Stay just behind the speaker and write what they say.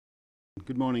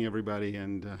Good morning, everybody,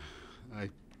 and I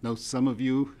know some of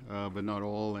you, but not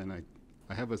all, and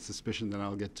I have a suspicion that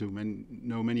I'll get to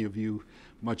know many of you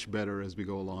much better as we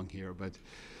go along here, but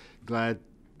glad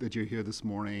that you're here this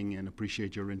morning and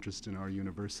appreciate your interest in our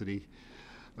university.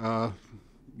 You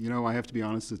know, I have to be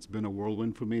honest, it's been a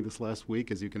whirlwind for me this last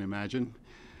week, as you can imagine.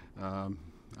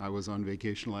 I was on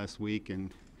vacation last week,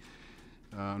 and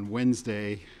on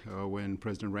Wednesday, when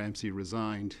President Ramsey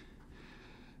resigned,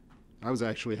 I was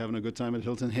actually having a good time at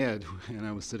Hilton Head, and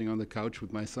I was sitting on the couch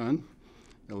with my son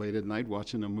late at night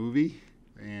watching a movie,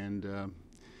 and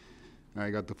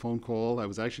I got the phone call. I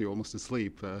was actually almost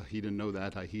asleep. He didn't know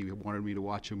that. He wanted me to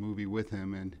watch a movie with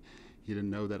him, and he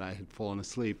didn't know that I had fallen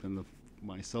asleep, and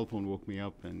my cell phone woke me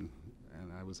up, and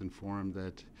I was informed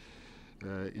that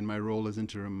in my role as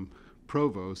interim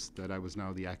provost that I was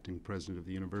now the acting president of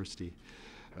the university.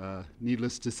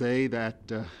 Needless to say, that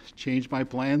changed my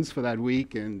plans for that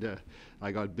week, and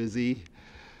I got busy.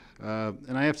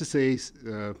 And I have to say,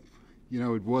 you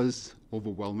know, it was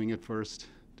overwhelming at first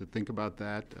to think about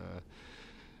that.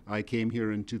 I came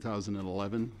here in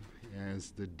 2011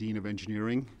 as the Dean of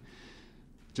Engineering,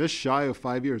 just shy of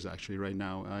 5 years actually right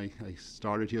now. I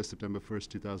started here September 1st,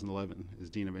 2011 as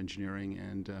Dean of Engineering,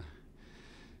 and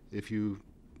if you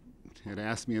had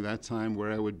asked me at that time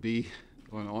where I would be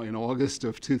in August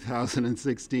of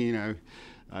 2016,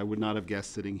 I would not have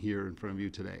guessed sitting here in front of you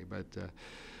today. But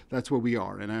that's where we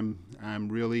are, and I'm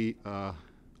really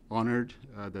honored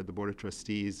that the Board of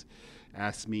Trustees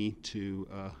asked me to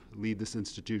lead this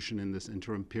institution in this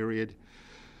interim period.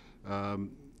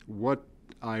 What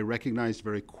I recognized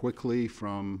very quickly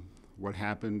from what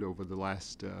happened over the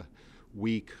last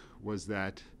week was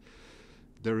that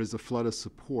there is a flood of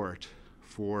support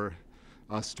for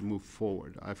us to move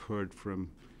forward. I've heard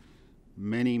from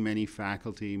many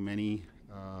faculty, many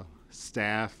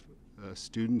staff,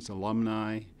 students,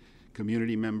 alumni,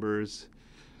 community members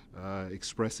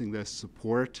expressing their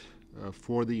support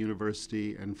for the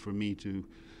university and for me to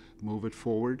move it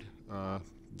forward.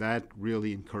 That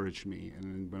really encouraged me.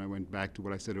 And when I went back to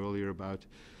what I said earlier about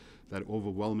that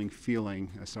overwhelming feeling,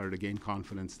 I started to gain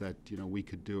confidence that, you know, we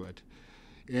could do it.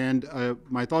 And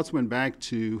my thoughts went back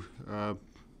to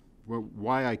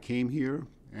why I came here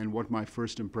and what my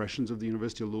first impressions of the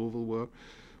University of Louisville were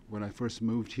when I first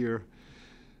moved here.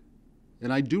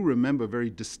 And I do remember very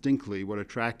distinctly what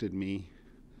attracted me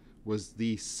was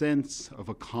the sense of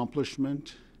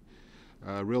accomplishment,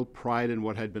 real pride in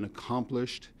what had been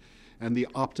accomplished, and the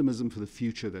optimism for the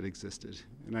future that existed.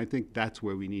 And I think that's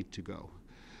where we need to go.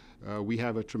 We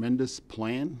have a tremendous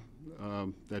plan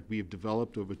that we have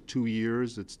developed over 2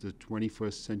 years. It's the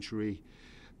 21st century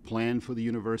plan for the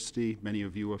university. Many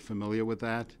of you are familiar with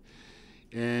that.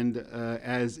 And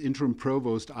as interim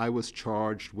provost, I was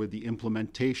charged with the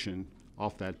implementation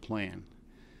of that plan.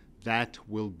 That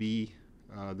will be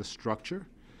the structure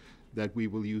that we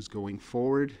will use going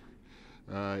forward.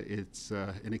 It's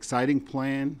an exciting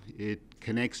plan. It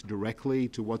connects directly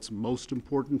to what's most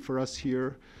important for us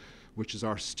here, which is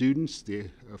our students, the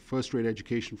first-rate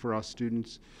education for our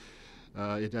students.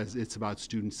 It's about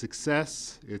student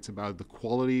success. It's about the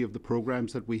quality of the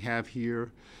programs that we have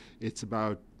here. It's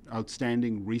about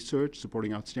outstanding research,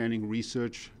 supporting outstanding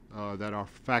research that our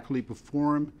faculty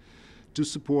perform to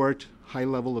support high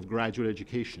level of graduate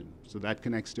education. So that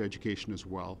connects to education as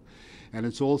well. And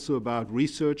it's also about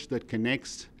research that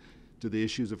connects to the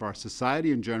issues of our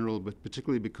society in general, but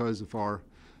particularly because of our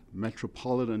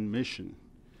metropolitan mission.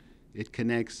 It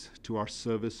connects to our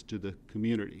service to the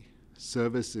community.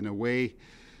 Service in a way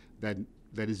that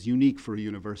is unique for a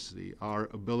university, our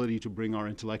ability to bring our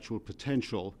intellectual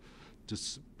potential to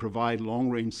provide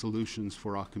long-range solutions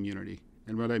for our community.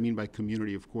 And what I mean by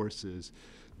community, of course, is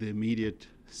the immediate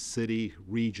city,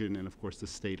 region, and of course the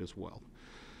state as well.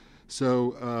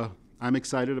 So I'm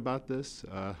excited about this.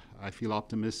 I feel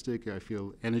optimistic. I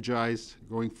feel energized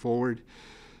going forward.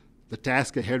 The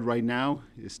task ahead right now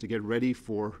is to get ready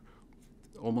for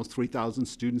almost 3,000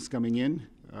 students coming in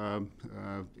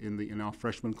our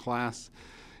freshman class,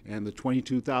 and the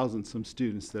 22,000 some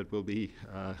students that will be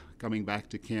coming back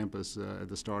to campus at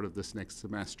the start of this next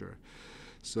semester.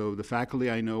 So the faculty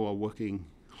I know are working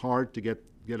hard to get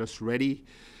us ready,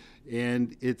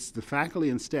 and it's the faculty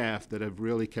and staff that have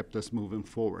really kept us moving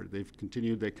forward. They've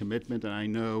continued their commitment, and I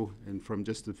know, and from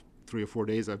just the 3 or 4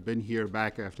 days I've been here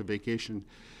back after vacation,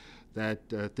 that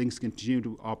things continue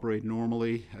to operate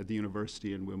normally at the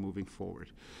university and we're moving forward.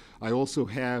 I also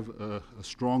have a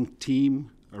strong team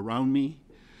around me.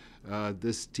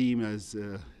 This team is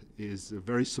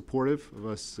very supportive of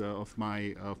us, of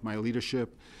my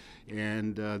leadership,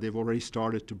 and they've already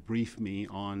started to brief me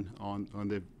on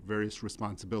the various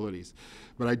responsibilities.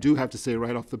 But I do have to say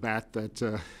right off the bat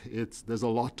that there's a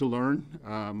lot to learn.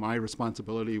 My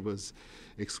responsibility was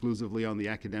exclusively on the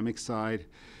academic side,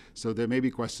 so there may be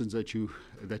questions that you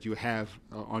have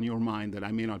on your mind that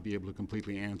I may not be able to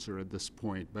completely answer at this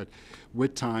point. But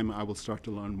with time, I will start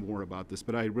to learn more about this.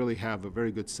 But I really have a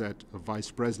very good set of vice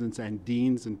presidents and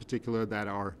deans in particular that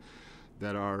are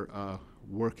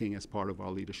working as part of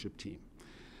our leadership team.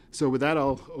 So with that,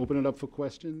 I'll open it up for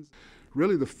questions.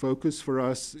 Really, the focus for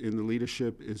us in the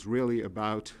leadership is really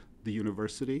about the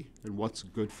university and what's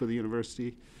good for the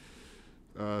university.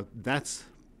 That's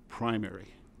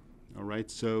primary, all right?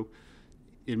 So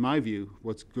in my view,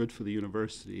 what's good for the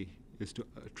university is to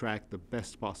attract the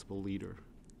best possible leader,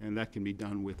 and that can be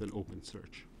done with an open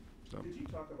search. So. Could you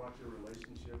talk about your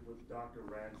relationship with Dr.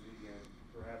 Ramsey and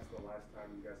perhaps the last time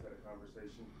you guys had a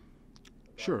conversation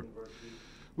about Sure. the university?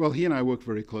 Well, he and I worked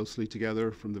very closely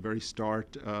together from the very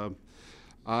start.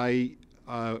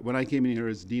 When I came in here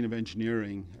as Dean of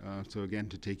Engineering, so again,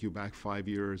 to take you back 5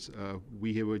 years,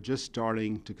 we were just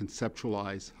starting to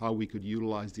conceptualize how we could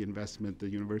utilize the investment the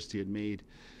university had made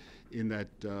in that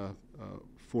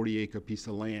 40-acre piece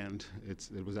of land.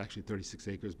 It was actually 36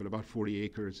 acres, but about 40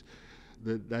 acres.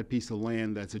 That piece of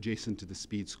land that's adjacent to the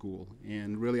Speed School.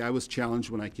 And really, I was challenged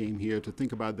when I came here to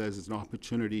think about that as an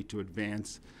opportunity to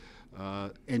advance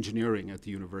engineering at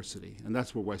the university. And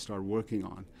that's what I started working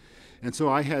on. And so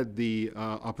I had the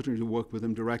opportunity to work with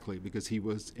him directly because he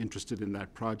was interested in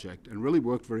that project, and really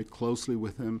worked very closely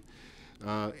with him.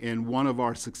 And one of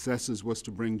our successes was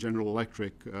to bring General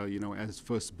Electric, as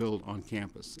first build on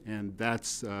campus. And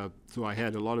so I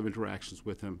had a lot of interactions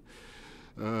with him.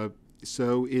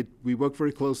 So we worked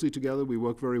very closely together. We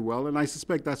worked very well, and I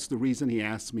suspect that's the reason he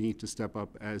asked me to step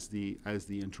up as the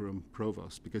interim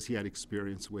provost, because he had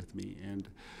experience with me. And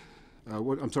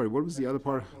I'm sorry, what was the other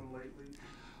part?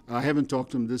 I haven't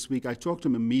talked to him this week. I talked to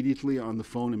him immediately on the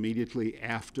phone,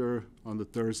 on the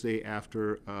Thursday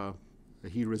after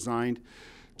he resigned,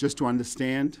 just to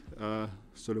understand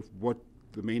sort of what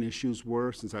the main issues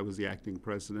were, since I was the acting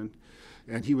president.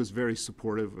 And he was very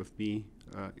supportive of me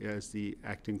as the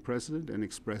acting president, and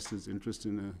expressed his interest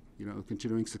in the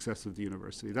continuing success of the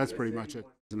university. That's pretty much it.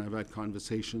 And I've had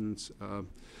conversations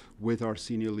with our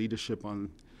senior leadership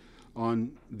on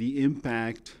the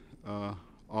impact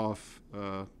of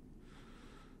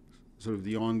sort of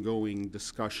the ongoing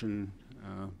discussion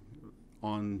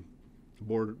on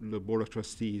the Board of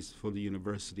Trustees for the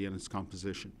university and its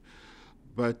composition.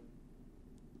 But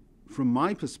from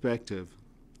my perspective,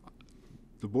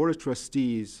 the Board of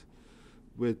Trustees,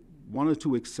 with one or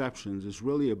two exceptions, is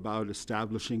really about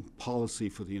establishing policy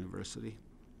for the university.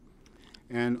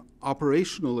 And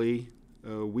operationally,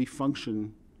 we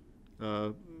function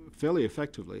fairly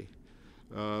effectively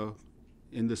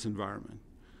in this environment.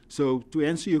 So to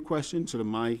answer your question, sort of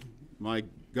my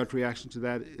gut reaction to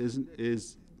that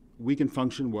is we can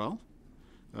function well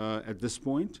at this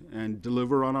point and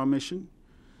deliver on our mission.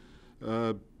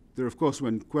 There, of course,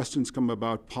 when questions come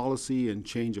about policy and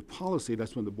change of policy,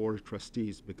 that's when the Board of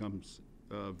Trustees becomes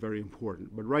very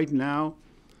important. But right now,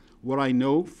 what I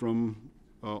know from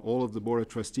all of the Board of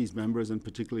Trustees members, and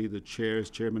particularly the chairs,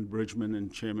 Chairman Bridgman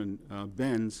and Chairman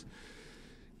Benz,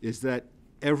 is that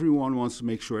everyone wants to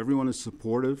make sure everyone is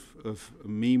supportive of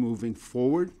me moving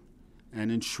forward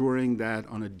and ensuring that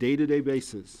on a day-to-day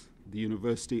basis, the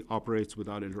university operates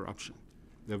without interruption.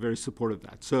 They're very supportive of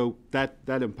that. So that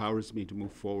empowers me to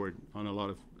move forward on a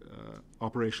lot of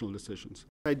operational decisions.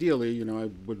 Ideally, I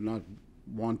would not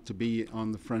want to be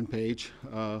on the front page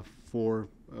for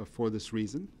this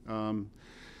reason.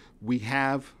 We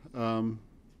have,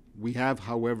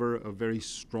 however, a very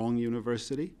strong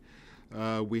university.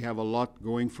 We have a lot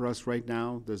going for us right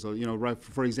now. There's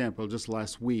for example, just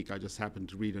last week, I just happened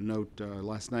to read a note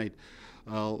last night.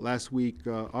 Last week,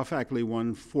 our faculty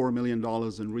won $4 million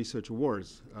in research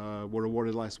awards, were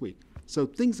awarded last week. So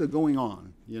things are going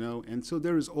on, and so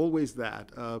there is always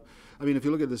that. If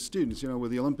you look at the students,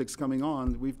 with the Olympics coming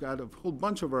on, we've got a whole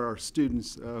bunch of our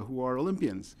students who are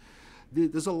Olympians.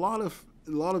 There's a lot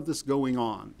of this going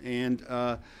on, and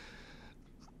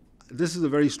this is a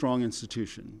very strong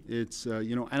institution. It's,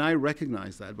 and I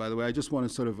recognize that, by the way. I just want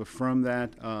to sort of affirm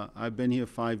that. I've been here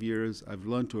 5 years. I've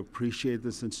learned to appreciate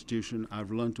this institution.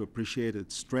 I've learned to appreciate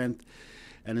its strength.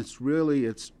 And its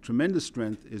tremendous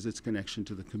strength is its connection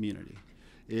to the community.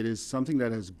 It is something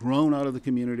that has grown out of the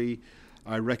community.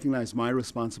 I recognize my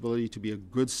responsibility to be a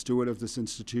good steward of this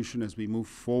institution as we move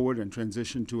forward and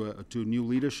transition to new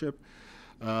leadership.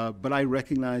 But I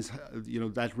recognize,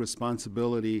 that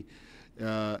responsibility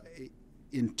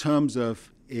in terms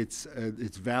of its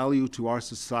value to our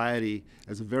society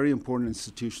as a very important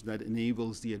institution that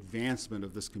enables the advancement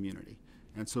of this community.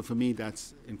 And so for me,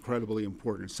 that's incredibly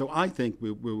important. So I think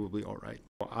we will be all right.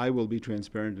 I will be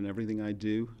transparent in everything I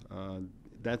do.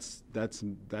 That's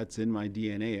in my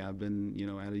DNA. I've been,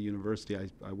 at a university.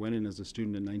 I went in as a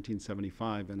student in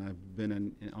 1975, and I've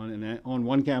been on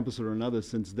one campus or another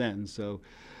since then. So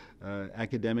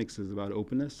academics is about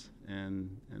openness, and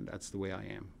that's the way I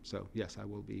am. So yes, I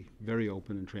will be very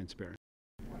open and transparent.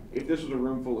 If this was a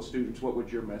room full of students, what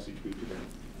would your message be to them?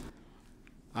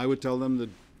 I would tell them that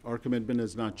our commitment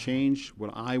has not changed.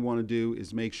 What I want to do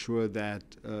is make sure that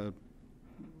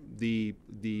the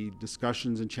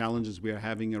discussions and challenges we are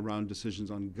having around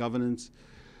decisions on governance,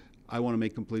 I want to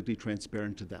make completely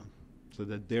transparent to them so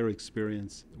that their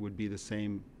experience would be the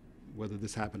same whether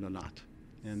this happened or not.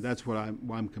 And that's what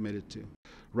I'm committed to.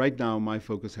 Right now, my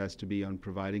focus has to be on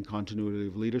providing continuity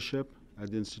of leadership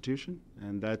at the institution,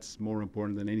 and that's more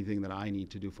important than anything that I need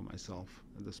to do for myself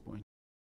at this point.